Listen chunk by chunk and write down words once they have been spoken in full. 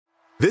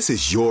This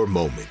is your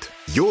moment,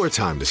 your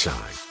time to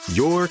shine,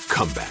 your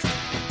comeback.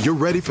 You're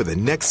ready for the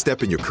next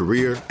step in your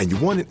career, and you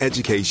want an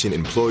education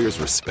employers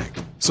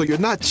respect. So you're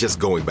not just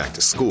going back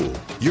to school,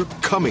 you're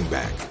coming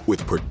back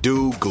with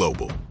Purdue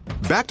Global.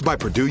 Backed by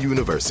Purdue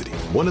University,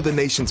 one of the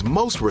nation's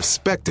most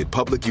respected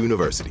public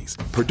universities,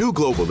 Purdue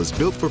Global is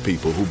built for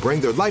people who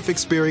bring their life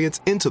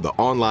experience into the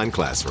online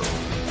classroom.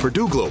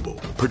 Purdue Global,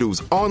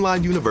 Purdue's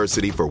online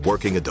university for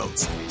working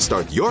adults.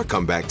 Start your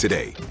comeback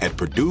today at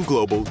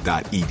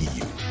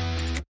purdueglobal.edu.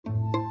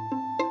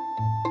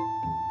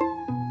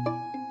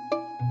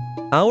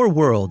 Our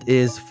world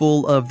is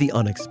full of the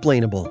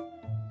unexplainable.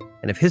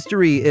 And if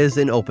history is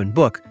an open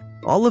book,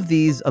 all of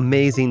these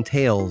amazing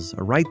tales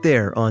are right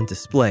there on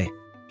display,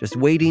 just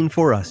waiting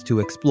for us to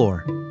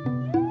explore.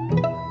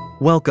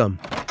 Welcome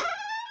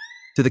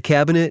to the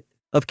Cabinet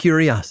of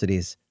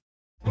Curiosities.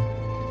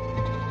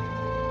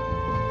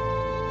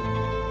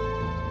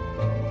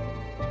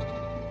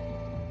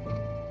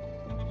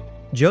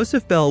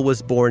 Joseph Bell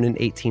was born in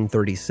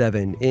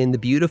 1837 in the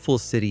beautiful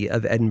city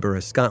of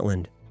Edinburgh,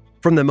 Scotland.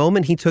 From the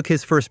moment he took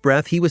his first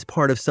breath, he was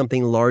part of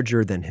something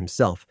larger than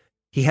himself.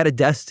 He had a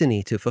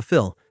destiny to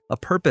fulfill, a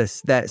purpose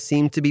that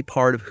seemed to be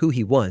part of who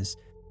he was.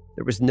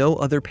 There was no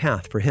other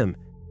path for him.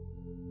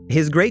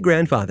 His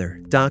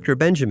great-grandfather, Dr.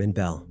 Benjamin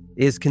Bell,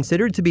 is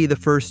considered to be the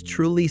first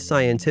truly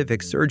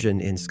scientific surgeon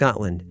in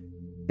Scotland.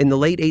 In the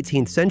late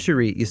 18th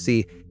century, you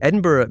see,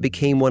 Edinburgh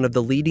became one of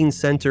the leading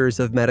centers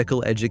of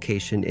medical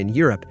education in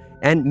Europe,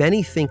 and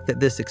many think that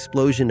this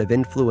explosion of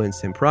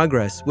influence and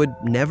progress would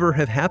never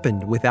have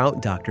happened without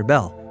Dr.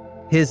 Bell.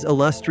 His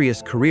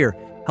illustrious career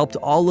helped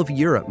all of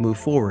Europe move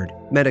forward,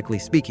 medically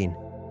speaking.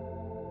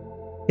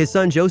 His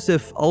son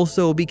Joseph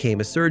also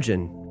became a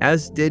surgeon,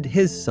 as did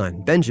his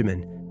son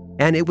Benjamin.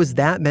 And it was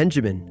that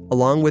Benjamin,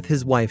 along with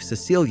his wife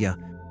Cecilia,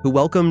 who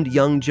welcomed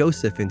young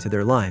Joseph into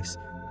their lives.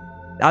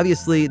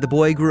 Obviously, the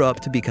boy grew up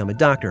to become a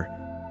doctor.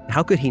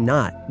 How could he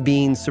not,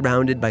 being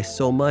surrounded by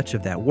so much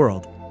of that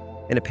world?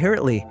 And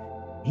apparently,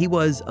 he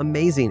was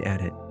amazing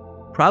at it.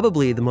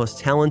 Probably the most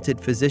talented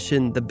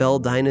physician the Bell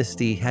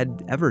dynasty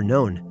had ever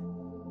known.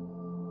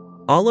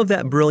 All of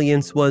that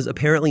brilliance was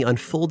apparently on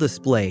full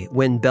display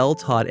when Bell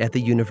taught at the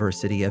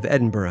University of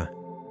Edinburgh.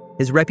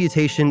 His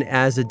reputation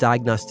as a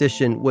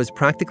diagnostician was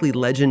practically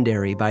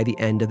legendary by the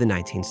end of the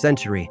 19th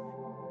century.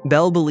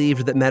 Bell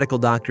believed that medical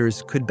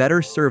doctors could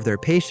better serve their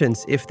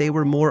patients if they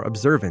were more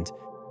observant.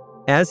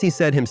 As he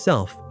said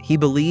himself, he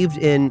believed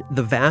in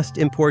the vast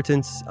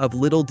importance of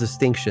little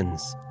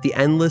distinctions, the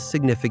endless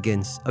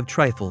significance of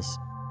trifles.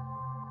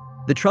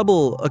 The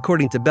trouble,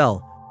 according to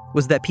Bell,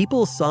 was that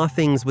people saw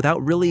things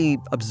without really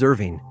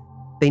observing.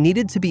 They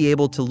needed to be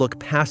able to look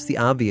past the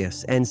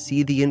obvious and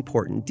see the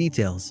important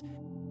details.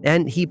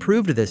 And he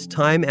proved this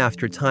time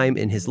after time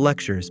in his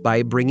lectures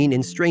by bringing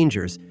in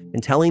strangers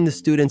and telling the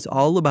students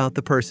all about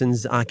the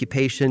person's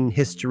occupation,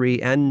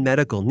 history, and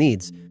medical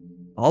needs,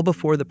 all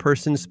before the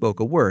person spoke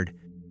a word.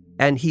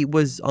 And he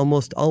was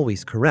almost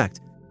always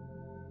correct.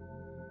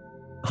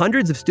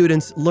 Hundreds of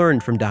students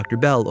learned from Dr.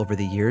 Bell over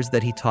the years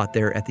that he taught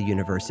there at the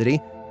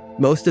university.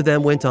 Most of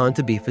them went on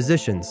to be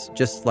physicians,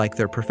 just like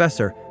their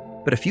professor,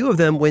 but a few of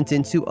them went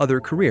into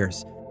other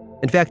careers.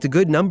 In fact, a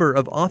good number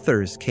of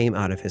authors came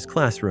out of his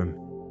classroom.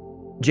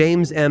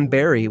 James M.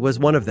 Barrie was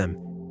one of them.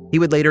 He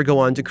would later go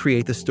on to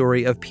create the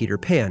story of Peter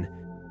Pan.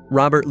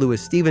 Robert Louis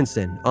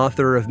Stevenson,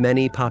 author of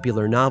many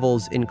popular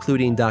novels,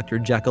 including Dr.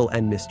 Jekyll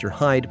and Mr.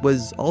 Hyde,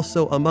 was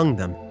also among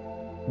them.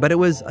 But it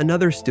was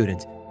another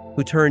student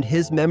who turned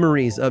his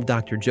memories of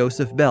Dr.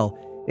 Joseph Bell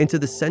into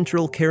the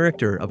central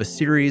character of a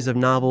series of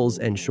novels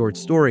and short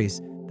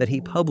stories that he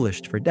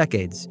published for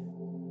decades.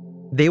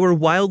 They were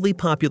wildly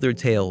popular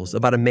tales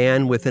about a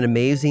man with an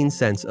amazing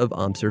sense of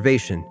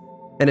observation,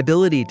 an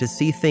ability to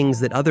see things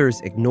that others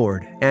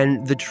ignored,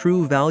 and the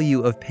true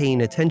value of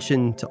paying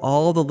attention to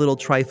all the little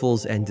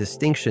trifles and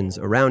distinctions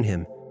around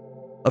him.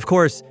 Of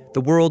course, the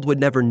world would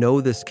never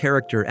know this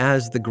character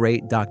as the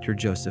great Dr.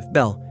 Joseph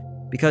Bell,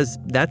 because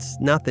that's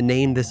not the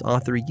name this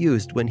author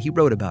used when he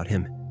wrote about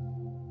him.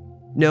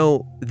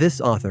 No,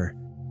 this author,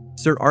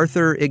 Sir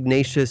Arthur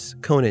Ignatius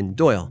Conan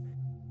Doyle,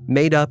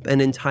 made up an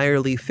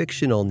entirely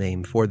fictional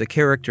name for the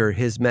character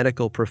his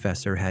medical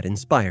professor had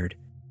inspired: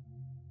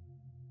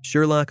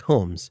 Sherlock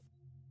Holmes.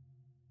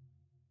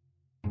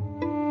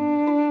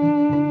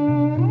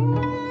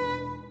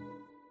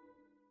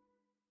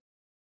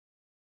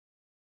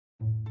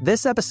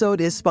 This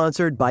episode is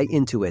sponsored by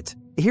Intuit.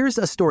 Here's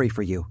a story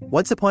for you.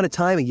 Once upon a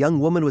time, a young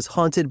woman was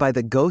haunted by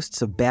the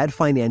ghosts of bad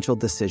financial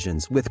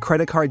decisions, with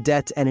credit card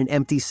debt and an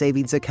empty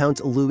savings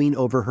account looming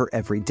over her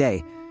every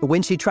day. But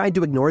when she tried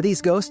to ignore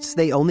these ghosts,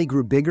 they only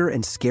grew bigger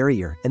and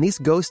scarier, and these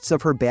ghosts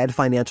of her bad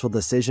financial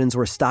decisions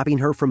were stopping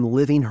her from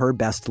living her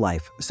best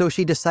life. So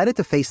she decided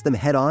to face them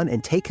head on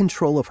and take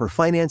control of her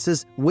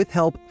finances with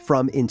help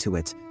from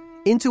Intuit.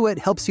 Intuit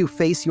helps you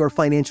face your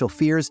financial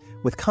fears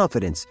with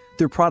confidence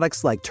through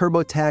products like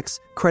TurboTax,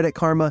 Credit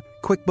Karma,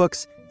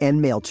 QuickBooks, and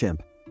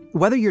MailChimp.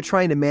 Whether you're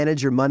trying to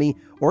manage your money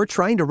or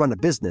trying to run a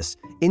business,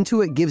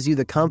 Intuit gives you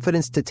the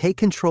confidence to take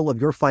control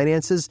of your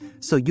finances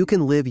so you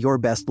can live your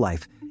best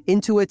life.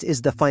 Intuit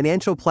is the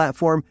financial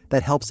platform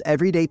that helps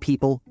everyday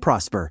people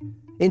prosper.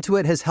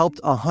 Intuit has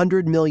helped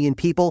 100 million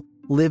people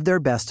live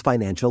their best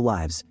financial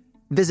lives.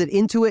 Visit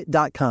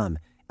Intuit.com,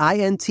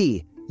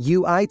 INTUIT.com,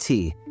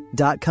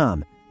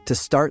 to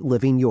start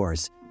living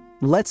yours.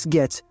 Let's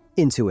get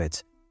into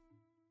it.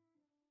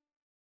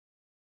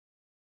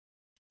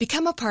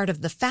 Become a part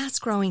of the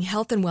fast-growing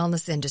health and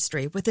wellness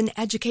industry with an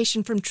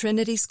education from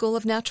Trinity School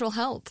of Natural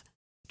Health.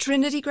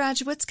 Trinity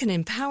graduates can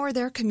empower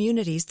their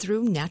communities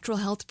through natural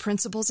health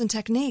principles and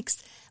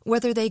techniques,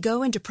 whether they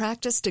go into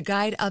practice to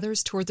guide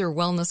others toward their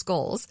wellness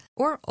goals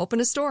or open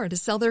a store to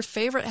sell their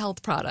favorite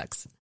health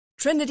products.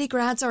 Trinity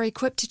grads are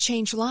equipped to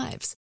change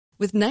lives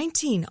with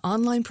 19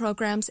 online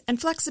programs and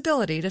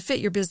flexibility to fit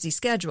your busy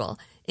schedule,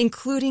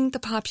 including the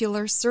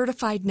popular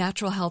Certified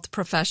Natural Health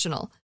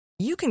Professional.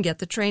 You can get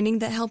the training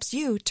that helps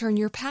you turn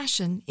your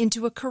passion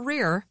into a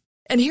career.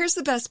 And here's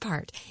the best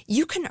part.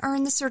 You can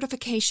earn the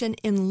certification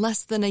in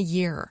less than a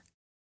year.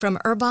 From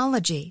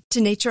herbology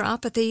to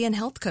naturopathy and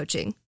health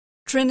coaching,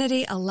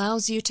 Trinity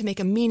allows you to make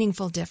a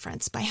meaningful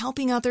difference by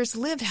helping others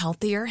live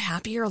healthier,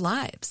 happier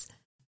lives.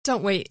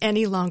 Don't wait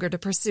any longer to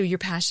pursue your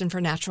passion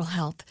for natural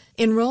health.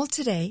 Enroll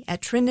today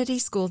at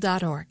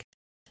trinityschool.org.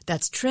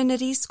 That's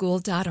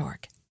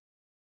trinityschool.org.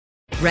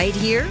 Right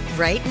here,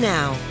 right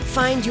now.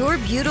 Find your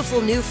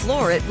beautiful new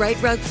floor at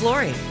Right Rug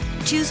Flooring.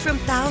 Choose from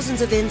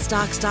thousands of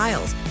in-stock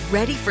styles,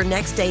 ready for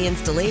next day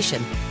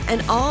installation,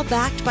 and all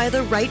backed by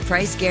the right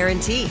price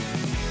guarantee.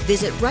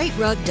 Visit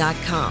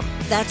rightrug.com.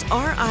 That's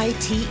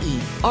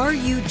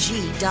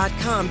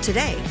RITERUG.com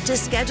today to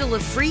schedule a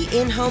free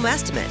in-home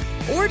estimate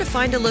or to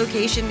find a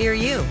location near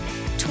you.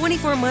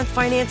 24-month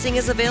financing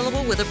is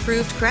available with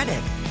approved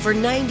credit. For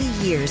 90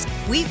 years,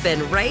 we've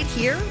been right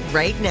here,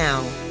 right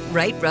now.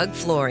 Right Rug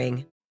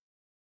Flooring.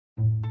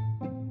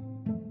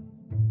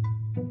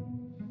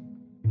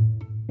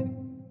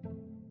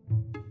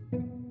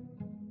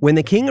 When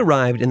the king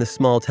arrived in the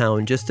small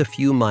town just a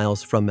few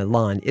miles from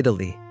Milan,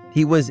 Italy,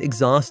 he was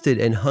exhausted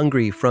and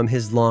hungry from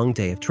his long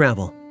day of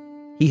travel.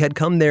 He had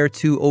come there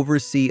to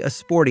oversee a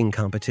sporting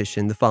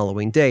competition the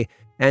following day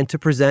and to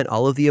present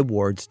all of the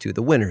awards to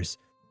the winners.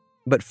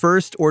 But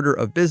first order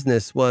of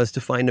business was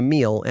to find a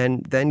meal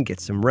and then get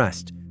some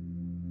rest.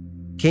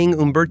 King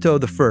Umberto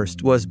I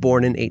was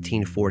born in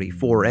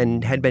 1844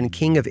 and had been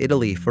king of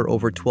Italy for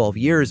over 12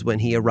 years when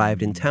he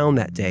arrived in town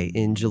that day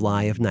in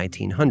July of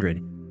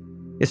 1900.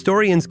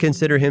 Historians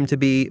consider him to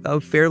be a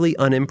fairly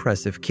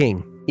unimpressive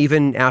king,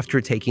 even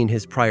after taking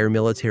his prior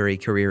military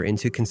career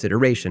into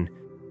consideration.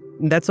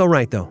 That's all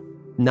right, though.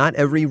 Not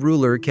every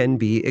ruler can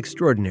be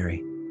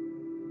extraordinary.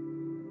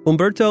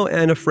 Umberto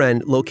and a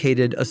friend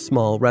located a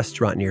small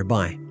restaurant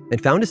nearby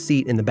and found a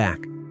seat in the back.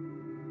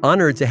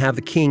 Honored to have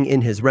the king in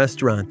his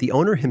restaurant, the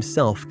owner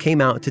himself came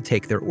out to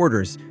take their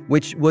orders,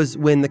 which was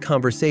when the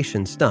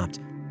conversation stopped.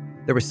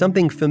 There was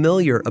something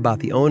familiar about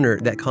the owner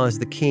that caused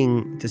the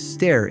king to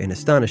stare in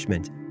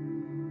astonishment.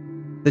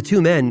 The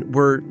two men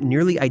were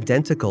nearly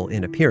identical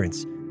in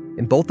appearance,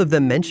 and both of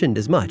them mentioned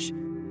as much.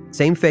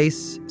 Same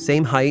face,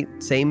 same height,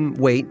 same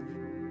weight.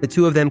 The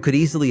two of them could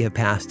easily have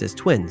passed as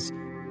twins.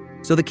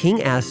 So the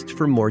king asked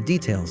for more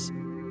details.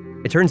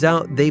 It turns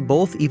out they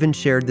both even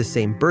shared the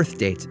same birth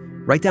date,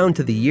 right down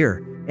to the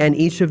year, and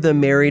each of them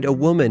married a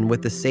woman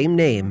with the same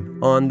name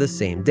on the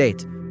same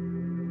date.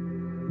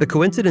 The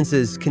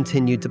coincidences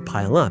continued to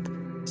pile up.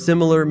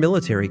 Similar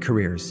military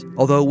careers,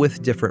 although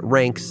with different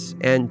ranks,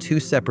 and two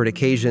separate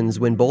occasions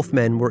when both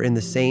men were in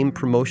the same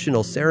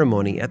promotional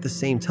ceremony at the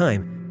same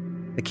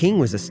time. The king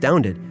was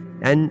astounded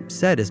and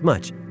said as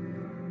much.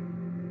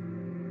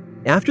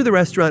 After the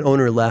restaurant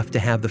owner left to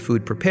have the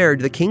food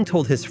prepared, the king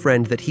told his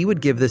friend that he would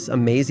give this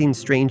amazing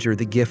stranger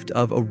the gift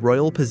of a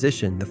royal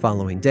position the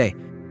following day,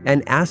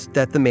 and asked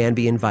that the man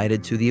be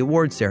invited to the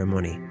award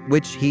ceremony,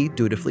 which he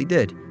dutifully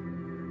did.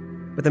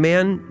 But the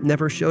man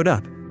never showed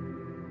up.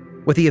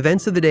 With the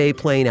events of the day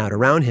playing out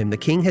around him, the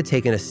king had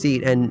taken a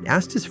seat and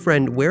asked his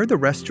friend where the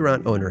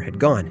restaurant owner had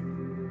gone.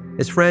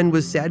 His friend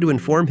was sad to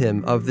inform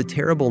him of the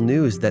terrible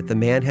news that the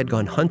man had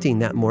gone hunting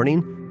that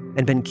morning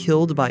and been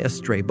killed by a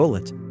stray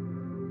bullet.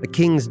 The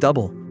king's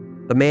double,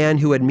 the man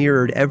who had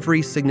mirrored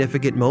every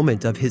significant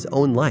moment of his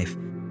own life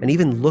and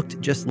even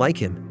looked just like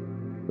him,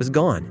 was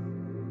gone,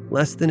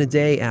 less than a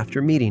day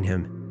after meeting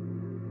him.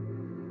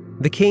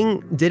 The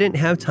king didn't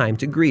have time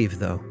to grieve,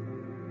 though.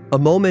 A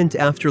moment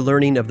after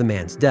learning of the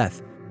man's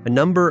death, a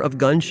number of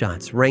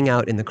gunshots rang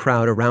out in the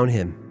crowd around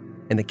him,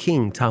 and the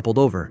king toppled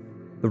over,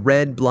 the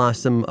red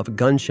blossom of a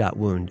gunshot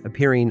wound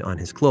appearing on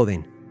his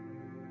clothing.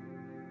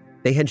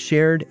 They had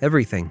shared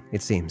everything,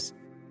 it seems.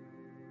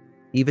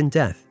 Even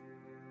death.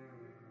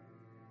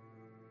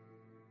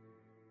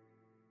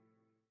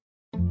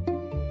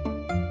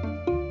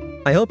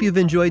 I hope you've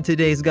enjoyed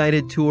today's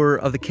guided tour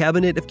of the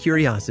Cabinet of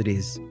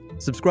Curiosities.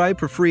 Subscribe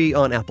for free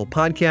on Apple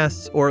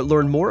Podcasts or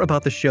learn more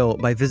about the show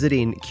by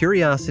visiting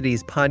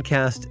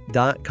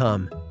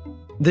curiositiespodcast.com.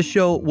 This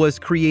show was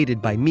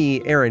created by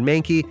me, Aaron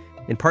Mahnke,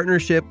 in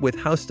partnership with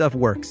How Stuff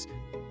Works.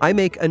 I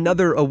make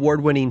another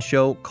award-winning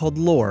show called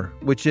Lore,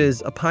 which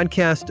is a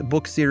podcast,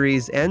 book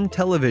series, and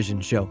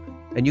television show.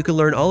 and you can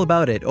learn all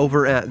about it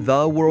over at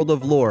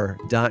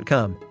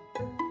theworldoflore.com.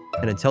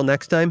 And until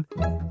next time,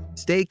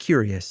 stay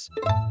curious.